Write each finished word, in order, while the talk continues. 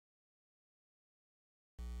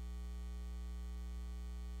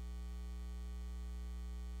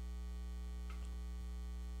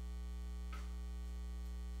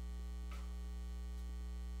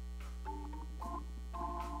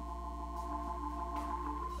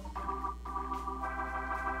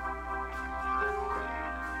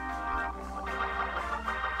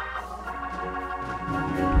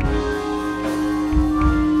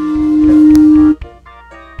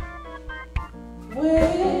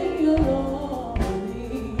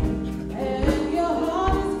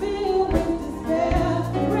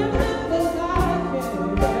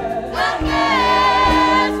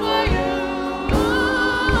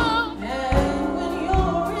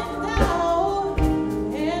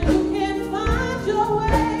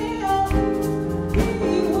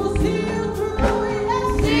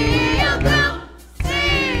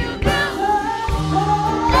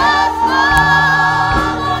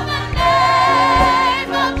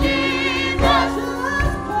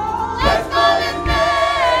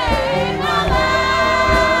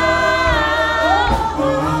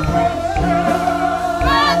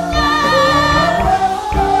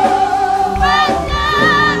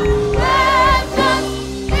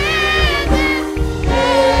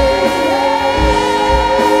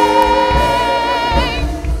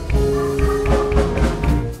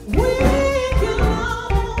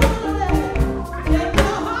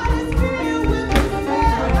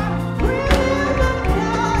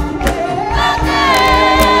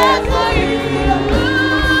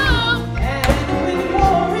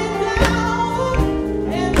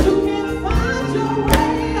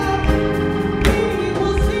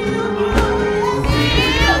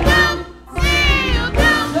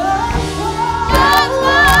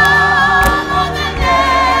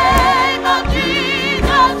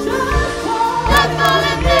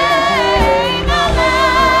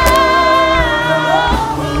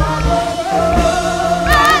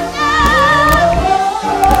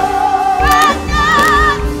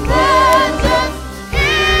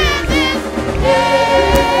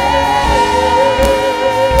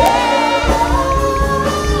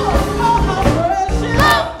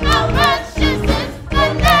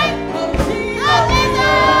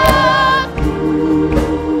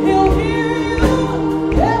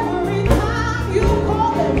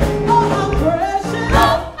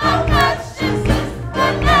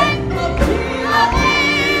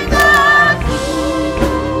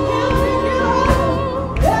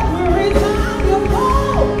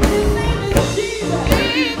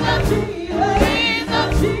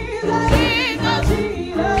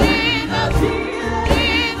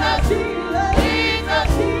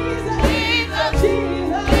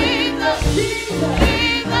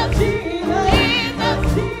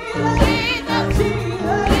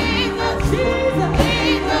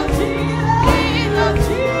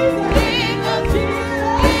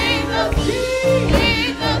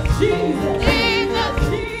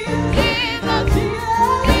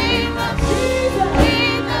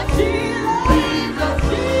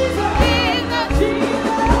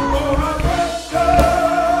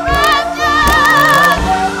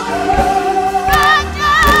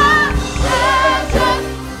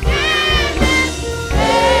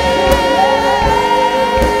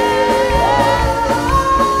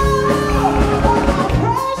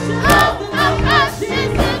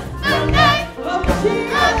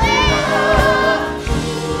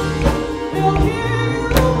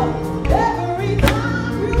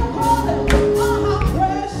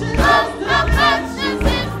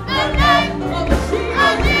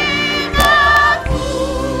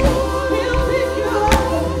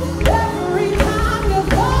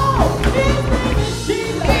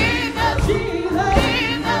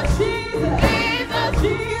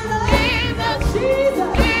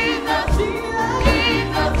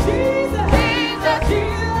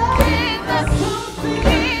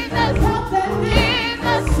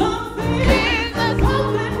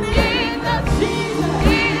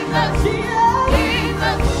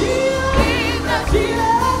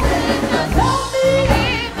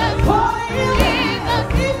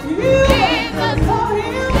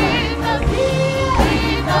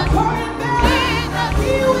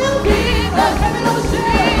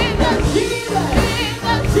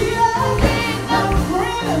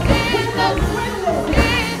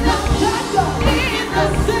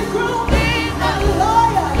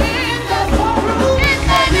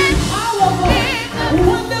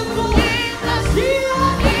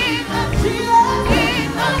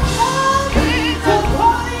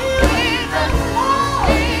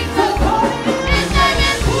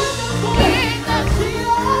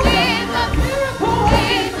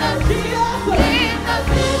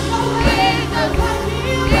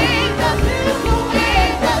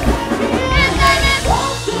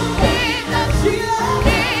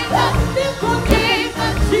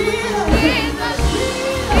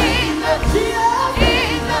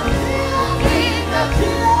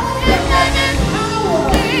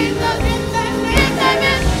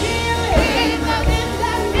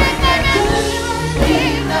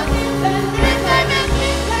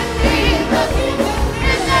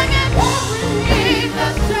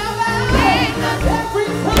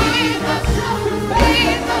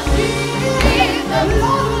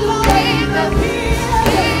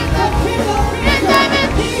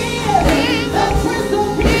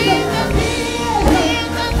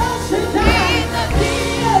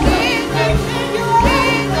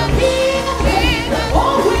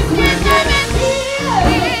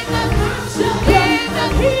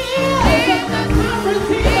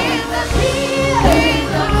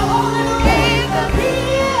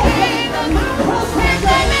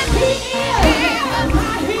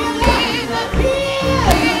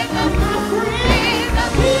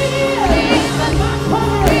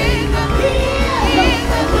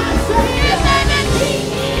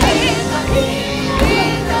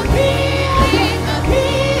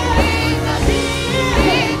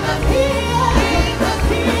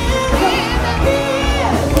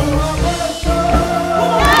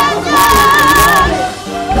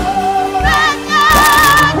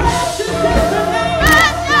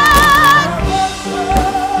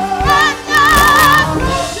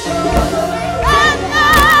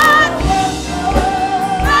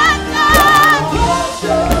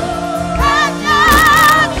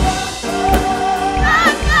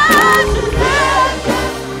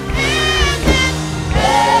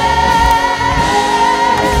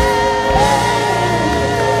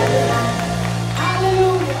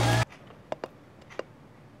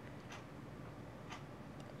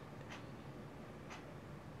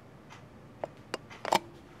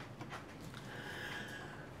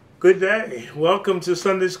Good day. Welcome to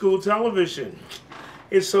Sunday School Television.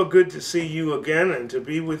 It's so good to see you again and to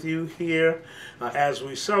be with you here as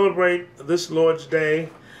we celebrate this Lord's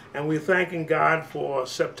Day. And we're thanking God for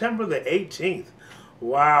September the 18th.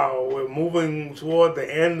 Wow, we're moving toward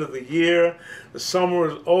the end of the year. The summer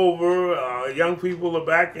is over. Young people are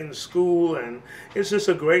back in school, and it's just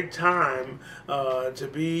a great time to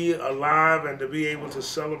be alive and to be able to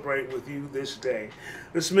celebrate with you this day.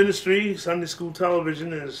 This ministry, Sunday School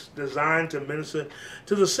Television, is designed to minister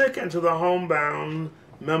to the sick and to the homebound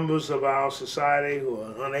members of our society who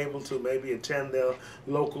are unable to maybe attend their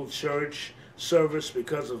local church service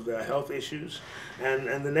because of their health issues.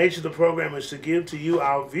 And the nature of the program is to give to you,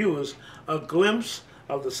 our viewers, a glimpse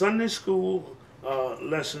of the Sunday school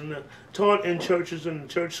lesson taught in churches and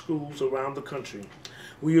church schools around the country.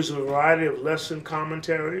 We use a variety of lesson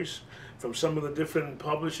commentaries from some of the different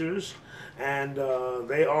publishers, and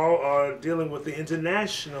they all are dealing with the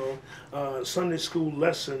international Sunday school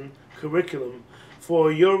lesson curriculum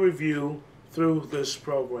for your review through this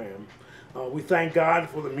program. We thank God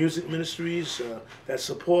for the music ministries that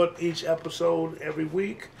support each episode every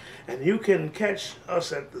week. And you can catch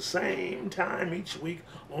us at the same time each week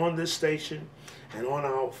on this station and on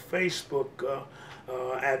our Facebook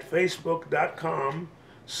at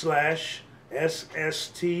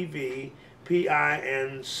facebook.com/SSTV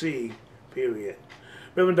PINC period.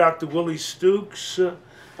 Reverend Dr. Willie Stooks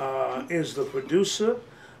is the producer,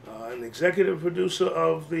 an executive producer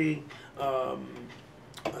of the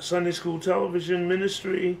Sunday School Television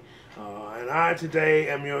Ministry, and I today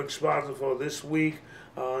am your expositor for this week.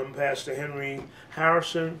 I'm Pastor Henry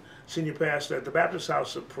Harrison, Senior Pastor at the Baptist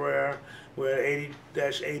House of Prayer. We're at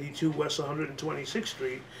 80-82 West 126th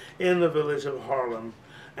Street in the village of Harlem.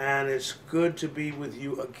 And it's good to be with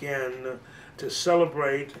you again to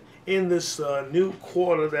celebrate in this new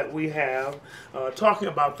quarter that we have, talking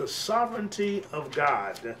about the sovereignty of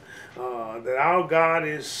God, that our God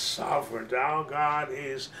is sovereign, our God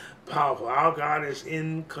is powerful, our God is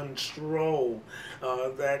in control,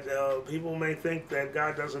 that people may think that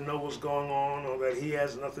God doesn't know what's going on, or that he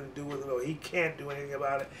has nothing to do with it, or he can't do anything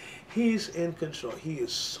about it. He's in control. He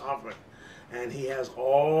is sovereign, and he has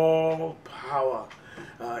all power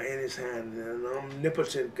in his hand. An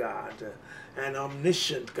omnipotent God, an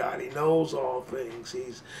omniscient God. He knows all things.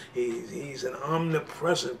 He's an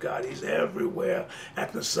omnipresent God. He's everywhere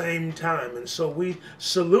at the same time. And so we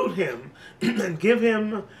salute him and give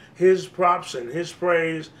him his props and his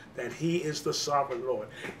praise that he is the sovereign Lord.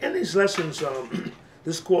 In these lessons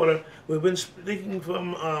this quarter, we've been speaking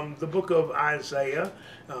from the book of Isaiah.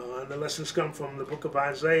 The lessons come from the book of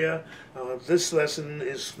Isaiah. This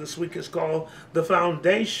week is called The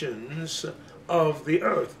Foundations of the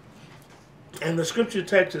Earth. And the scripture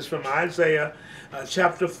text is from Isaiah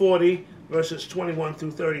chapter 40, verses 21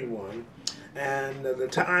 through 31. And the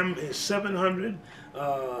time is 700,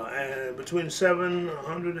 and between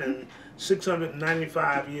 700 and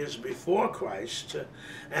 695 years before Christ.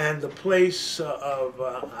 And the place of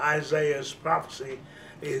Isaiah's prophecy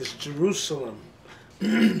is Jerusalem.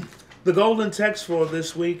 The golden text for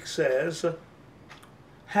this week says,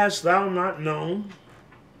 "Hast thou not known?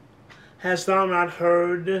 Hast thou not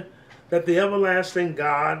heard that the everlasting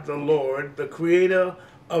God, the Lord, the creator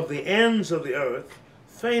of the ends of the earth,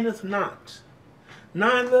 fainteth not,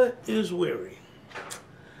 neither is weary.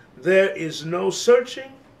 There is no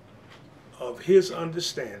searching of his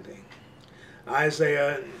understanding."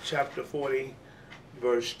 Isaiah chapter 40,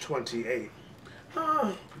 verse 28.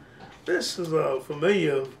 This is a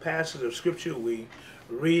familiar passage of scripture. We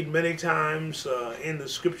read many times in the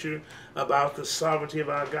scripture about the sovereignty of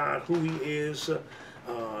our God, who he is.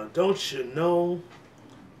 Don't you know?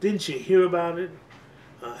 Didn't you hear about it?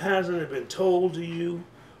 Hasn't it been told to you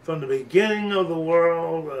from the beginning of the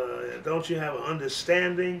world? Don't you have an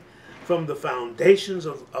understanding from the foundations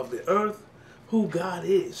of the earth who God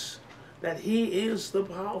is? That he is the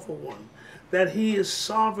powerful one. That he is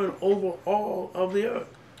sovereign over all of the earth.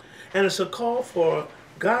 And it's a call for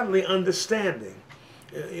godly understanding.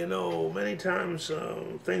 You know, many times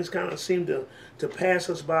things kind of seem to pass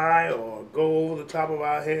us by or go over the top of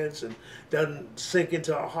our heads and doesn't sink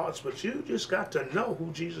into our hearts. But you just got to know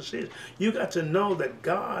who Jesus is. You got to know that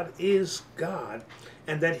God is God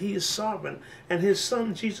and that he is sovereign. And his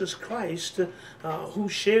son, Jesus Christ, who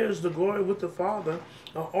shares the glory with the Father,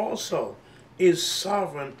 also is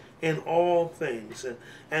sovereign in all things.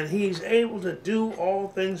 And he's able to do all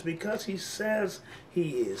things because he says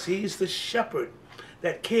he is. He's the shepherd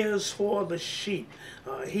that cares for the sheep.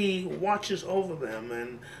 He watches over them,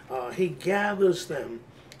 and he gathers them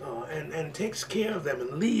and takes care of them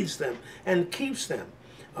and leads them and keeps them.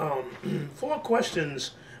 4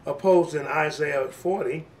 questions opposed in Isaiah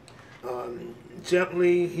 40.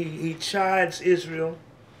 Gently, he chides Israel,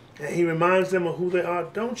 and he reminds them of who they are.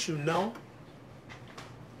 Don't you know?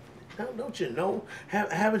 Don't you know?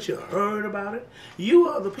 Haven't you heard about it? You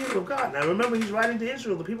are the people of God. Now remember, he's writing to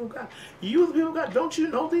Israel, the people of God. You are the people of God. Don't you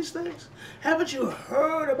know these things? Haven't you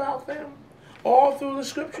heard about them all through the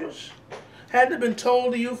scriptures? Hadn't it been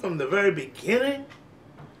told to you from the very beginning?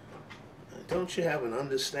 Don't you have an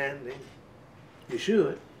understanding? You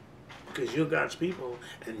should, because you're God's people,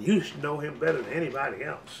 and you should know him better than anybody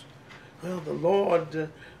else. Well, the Lord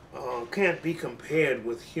can't be compared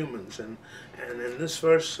with humans. And in this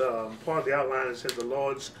first part of the outline, it says the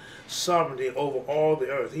Lord's sovereignty over all the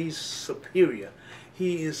earth. He's superior.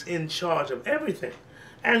 He is in charge of everything,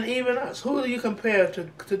 and even us. Who do you compare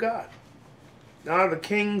to God? Now the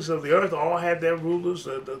kings of the earth all had their rulers.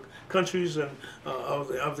 The countries of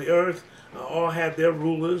the earth all had their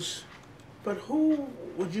rulers. But who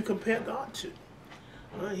would you compare God to?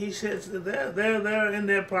 He says that they're in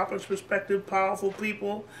their proper perspective, powerful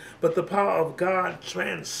people, but the power of God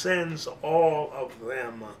transcends all of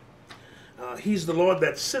them. He's the Lord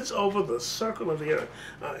that sits over the circle of the earth.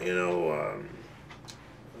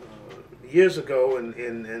 Years ago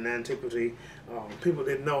in antiquity, people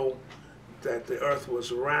didn't know that the earth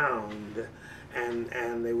was round,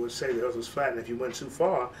 and they would say the earth was flat, and if you went too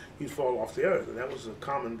far, you'd fall off the earth. And that was a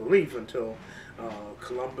common belief until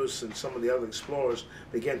Columbus and some of the other explorers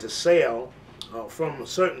began to sail from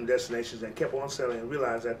certain destinations and kept on sailing and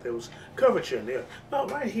realized that there was curvature in the earth. Well,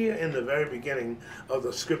 right here in the very beginning of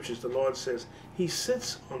the scriptures, the Lord says he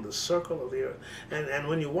sits on the circle of the earth. And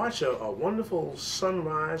when you watch a wonderful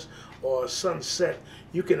sunrise or a sunset,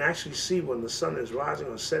 you can actually see when the sun is rising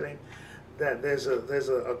or setting that there's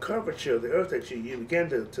a curvature of the earth that you begin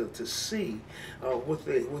to see with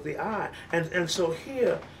the eye. And so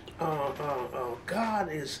here, God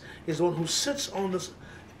is the one who sits on this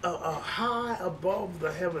high above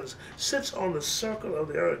the heavens, sits on the circle of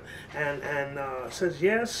the earth, and says,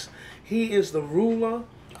 yes, he is the ruler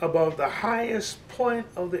above the highest point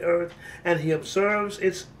of the earth, and he observes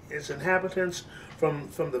its inhabitants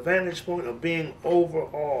from the vantage point of being over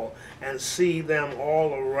all, and see them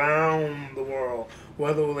all around the world,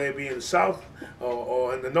 whether they be in the south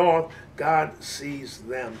or in the north. God sees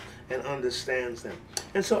them and understands them.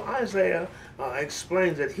 And so Isaiah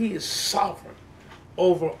explains that he is sovereign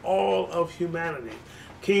over all of humanity.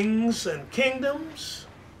 Kings and kingdoms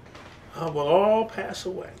will all pass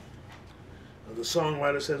away. The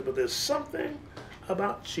songwriter says, but there's something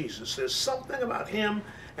about Jesus. There's something about him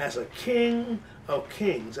as a king of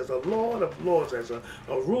kings, as a lord of lords, as a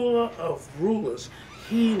ruler of rulers.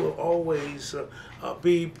 He will always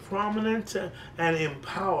be prominent and in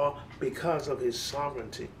power because of his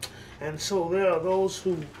sovereignty. And so there are those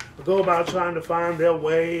who go about trying to find their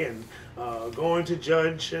way and going to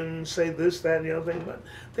judge and say this, that, and the other thing, but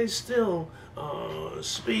they still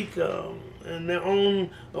speak in their own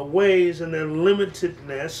ways and their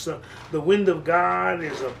limitedness. The wind of God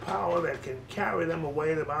is a power that can carry them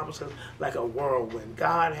away, the Bible says, like a whirlwind.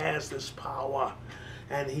 God has this power,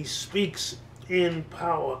 and he speaks in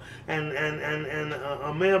power, and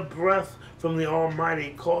a mere breath from the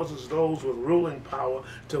Almighty causes those with ruling power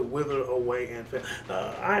to wither away and fail.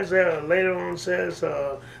 Isaiah later on says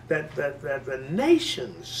that the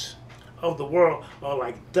nations of the world are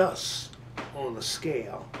like dust on the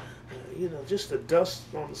scale. Just the dust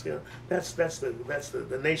on the scale. That's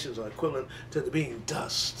the nations are equivalent to being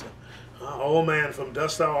dust. Oh man, from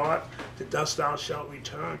dust thou art, to dust thou shalt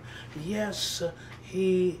return. Yes,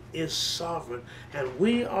 he is sovereign, and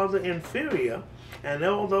we are the inferior. And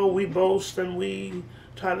although we boast and we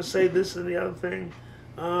try to say this and the other thing,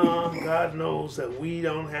 God knows that we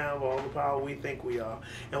don't have all the power we think we are,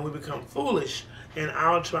 and we become foolish in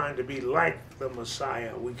our trying to be like the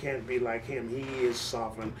Messiah. We can't be like him. He is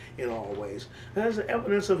sovereign in all ways. And that's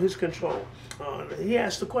evidence of his control. He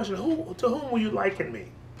asked the question, to whom will you liken me?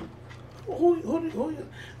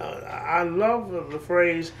 I love the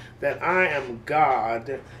phrase that I am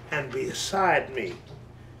God, and beside me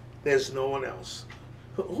there's no one else.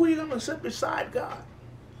 Who are you going to sit beside God?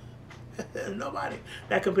 Nobody.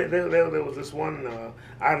 That compared, there was this one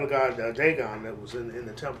idol god, Dagon, that was in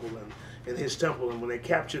the temple, and in his temple, and when they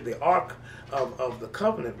captured the Ark of the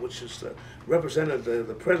Covenant, which is represented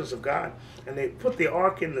the presence of God, and they put the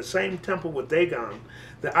Ark in the same temple with Dagon,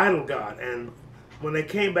 the idol god, and when they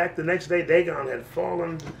came back the next day, Dagon had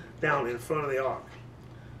fallen down in front of the Ark.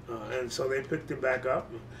 And so they picked him back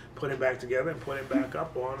up, and put him back together, and put him back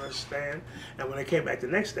up on a stand. And when they came back the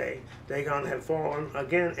next day, Dagon had fallen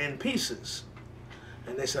again in pieces.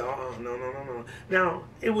 And they said, no, no, no, no. Now,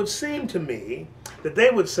 it would seem to me that they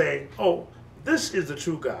would say, oh, this is the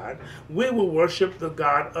true God. We will worship the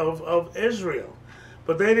God of Israel.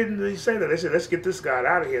 But they didn't say that. They said, let's get this God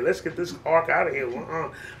out of here. Let's get this ark out of here.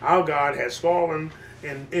 Our God has fallen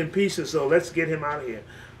in pieces, so let's get him out of here.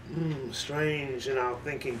 Strange in our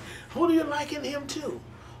thinking. Who do you liken him to?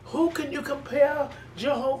 Who can you compare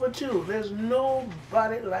Jehovah to? There's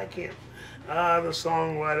nobody like him. The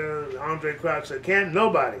songwriter Andre Crouch said, can't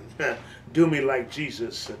nobody do me like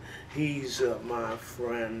Jesus. He's my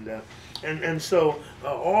friend. And so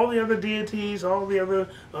all the other deities, all the other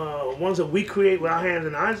ones that we create with our hands,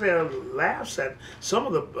 and Isaiah laughs at some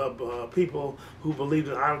of the people who believed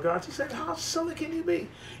in our gods. He said, how silly can you be?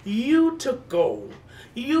 You took gold,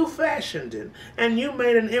 you fashioned it, and you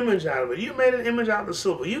made an image out of it. You made an image out of the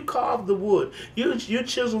silver. You carved the wood. You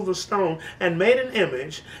chiseled the stone and made an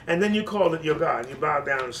image, and then you called it your God. You bowed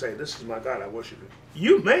down and say, this is my God, I worship it.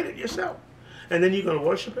 You made it yourself. And then you're going to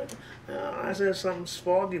worship it? I said something's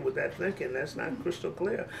foggy with that thinking. That's not crystal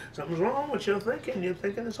clear. Something's wrong with your thinking. You're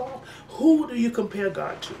thinking it's off. Who do you compare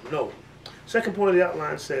God to? No. Second point of the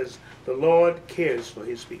outline says, the Lord cares for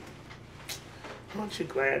his people. Aren't you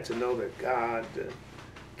glad to know that God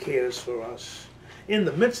cares for us? In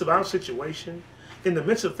the midst of our situation, in the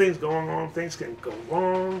midst of things going on, things can go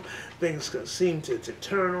wrong, things can seem to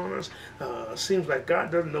turn on us. Seems like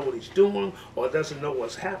God doesn't know what he's doing or doesn't know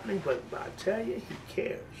what's happening, but I tell you, he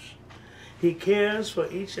cares. He cares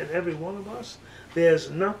for each and every one of us. There's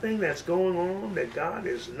nothing that's going on that God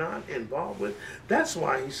is not involved with. That's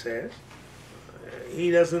why he says he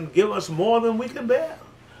doesn't give us more than we can bear.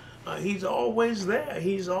 He's always there.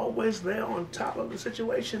 He's always there on top of the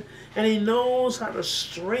situation. And he knows how to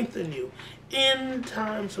strengthen you in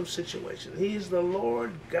times of situation. He's the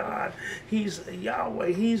Lord God. He's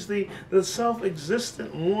Yahweh. He's the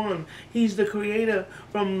self-existent one. He's the creator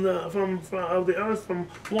of the earth from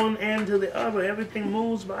one end to the other. Everything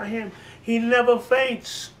moves by him. He never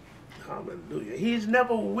faints. Hallelujah. He's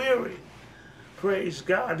never weary. Praise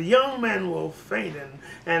God. The young men will faint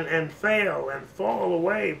and fail and fall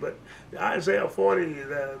away. But Isaiah 40,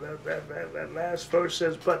 that last verse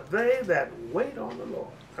says, but they that wait on the Lord,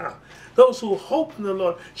 those who hope in the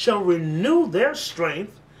Lord, shall renew their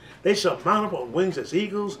strength. They shall mount up on wings as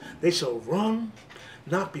eagles. They shall run,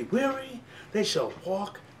 not be weary. They shall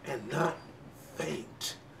walk and not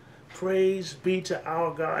faint. Praise be to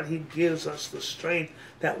our God. He gives us the strength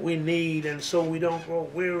that we need, and so we don't grow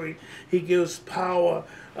weary. He gives power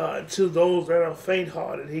to those that are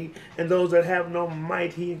faint-hearted. And those that have no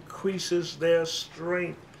might, he increases their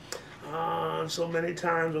strength. So many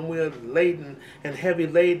times when we're laden and heavy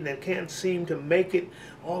laden and can't seem to make it,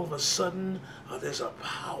 all of a sudden there's a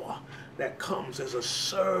power that comes. There's a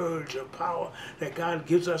surge of power that God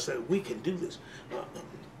gives us that we can do this.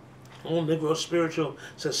 Old Negro Spiritual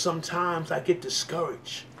says, sometimes I get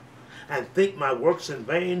discouraged and think my work's in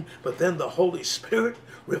vain, but then the Holy Spirit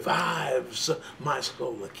revives my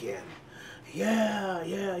soul again. Yeah.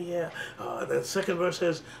 The second verse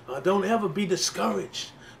says, don't ever be discouraged,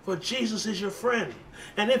 for Jesus is your friend.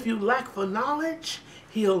 And if you lack for knowledge,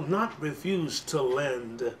 he'll not refuse to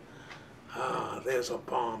lend. There's a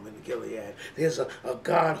balm in Gilead. There's a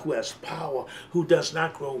God who has power, who does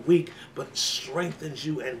not grow weak, but strengthens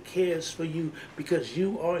you and cares for you because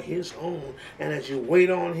you are his own. And as you wait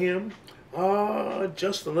on him,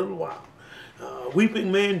 just a little while.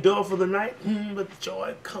 Weeping may endure for the night, but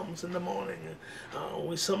joy comes in the morning.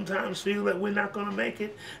 We sometimes feel that we're not going to make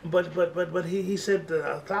it, but he said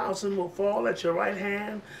 1,000 will fall at your right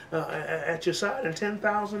hand, at your side, and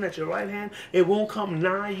 10,000 at your right hand. It won't come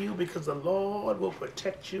nigh you because the Lord will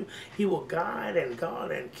protect you. He will guide and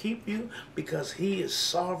guard and keep you because he is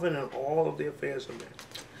sovereign in all of the affairs of men.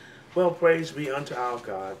 Well, praise be unto our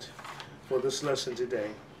God for this lesson today,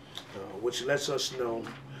 which lets us know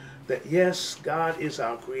that yes, God is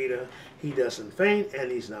our creator. He doesn't faint and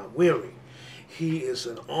he's not weary. He is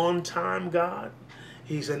an on-time God.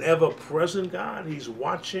 He's an ever-present God. He's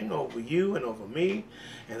watching over you and over me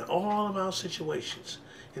and all of our situations.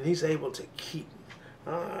 And he's able to keep.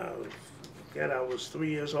 I was 3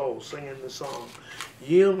 years old singing the song,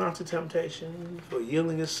 yield not to temptation, for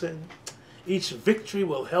yielding is sin. Each victory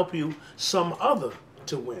will help you some other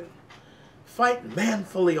to win. Fight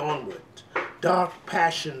manfully onward. Dark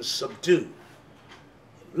passions subdue.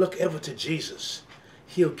 Look ever to Jesus.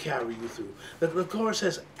 He'll carry you through. The chorus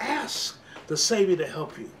says, ask the Savior to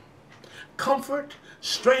help you. Comfort,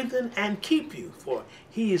 strengthen, and keep you, for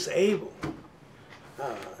he is able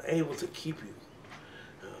to keep you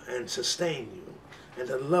and sustain you and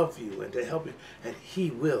to love you and to help you, and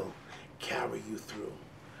he will carry you through.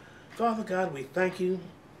 Father God, we thank you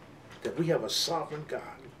that we have a sovereign God.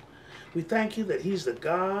 We thank you that he's the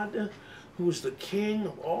God who is the King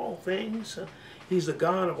of all things. He's the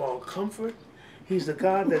God of all comfort. He's the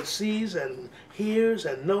God that sees and hears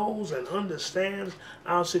and knows and understands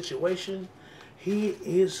our situation. He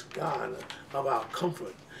is God of our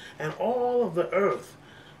comfort. And all of the earth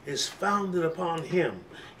is founded upon him.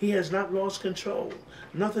 He has not lost control.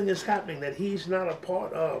 Nothing is happening that he's not a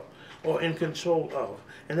part of or in control of.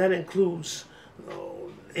 And that includes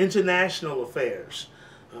international affairs,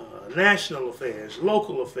 national affairs,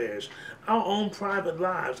 local affairs, our own private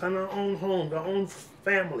lives, and our own homes, our own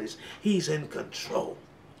families. He's in control.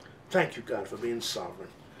 Thank you, God, for being sovereign.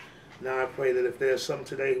 Now I pray that if there's some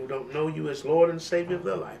today who don't know you as Lord and Savior of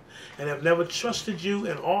their life and have never trusted you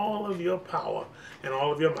in all of your power and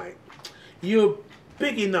all of your might, you're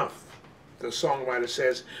big enough, the songwriter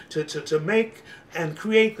says, to make and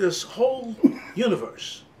create this whole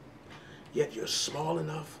universe. Yet you're small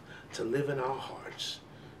enough to live in our hearts.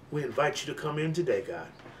 We invite you to come in today, God.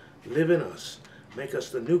 Live in us. Make us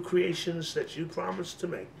the new creations that you promised to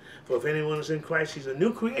make. For if anyone is in Christ, he's a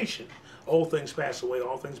new creation. Old things pass away,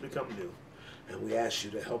 all things become new. And we ask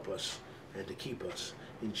you to help us and to keep us.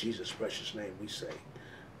 In Jesus' precious name we say,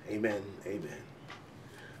 amen, amen.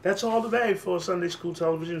 That's all today for Sunday School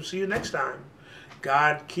Television. See you next time.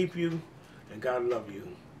 God keep you and God love you.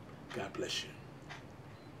 God bless you.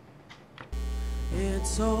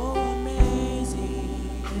 It's so amazing.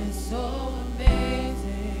 It's so amazing.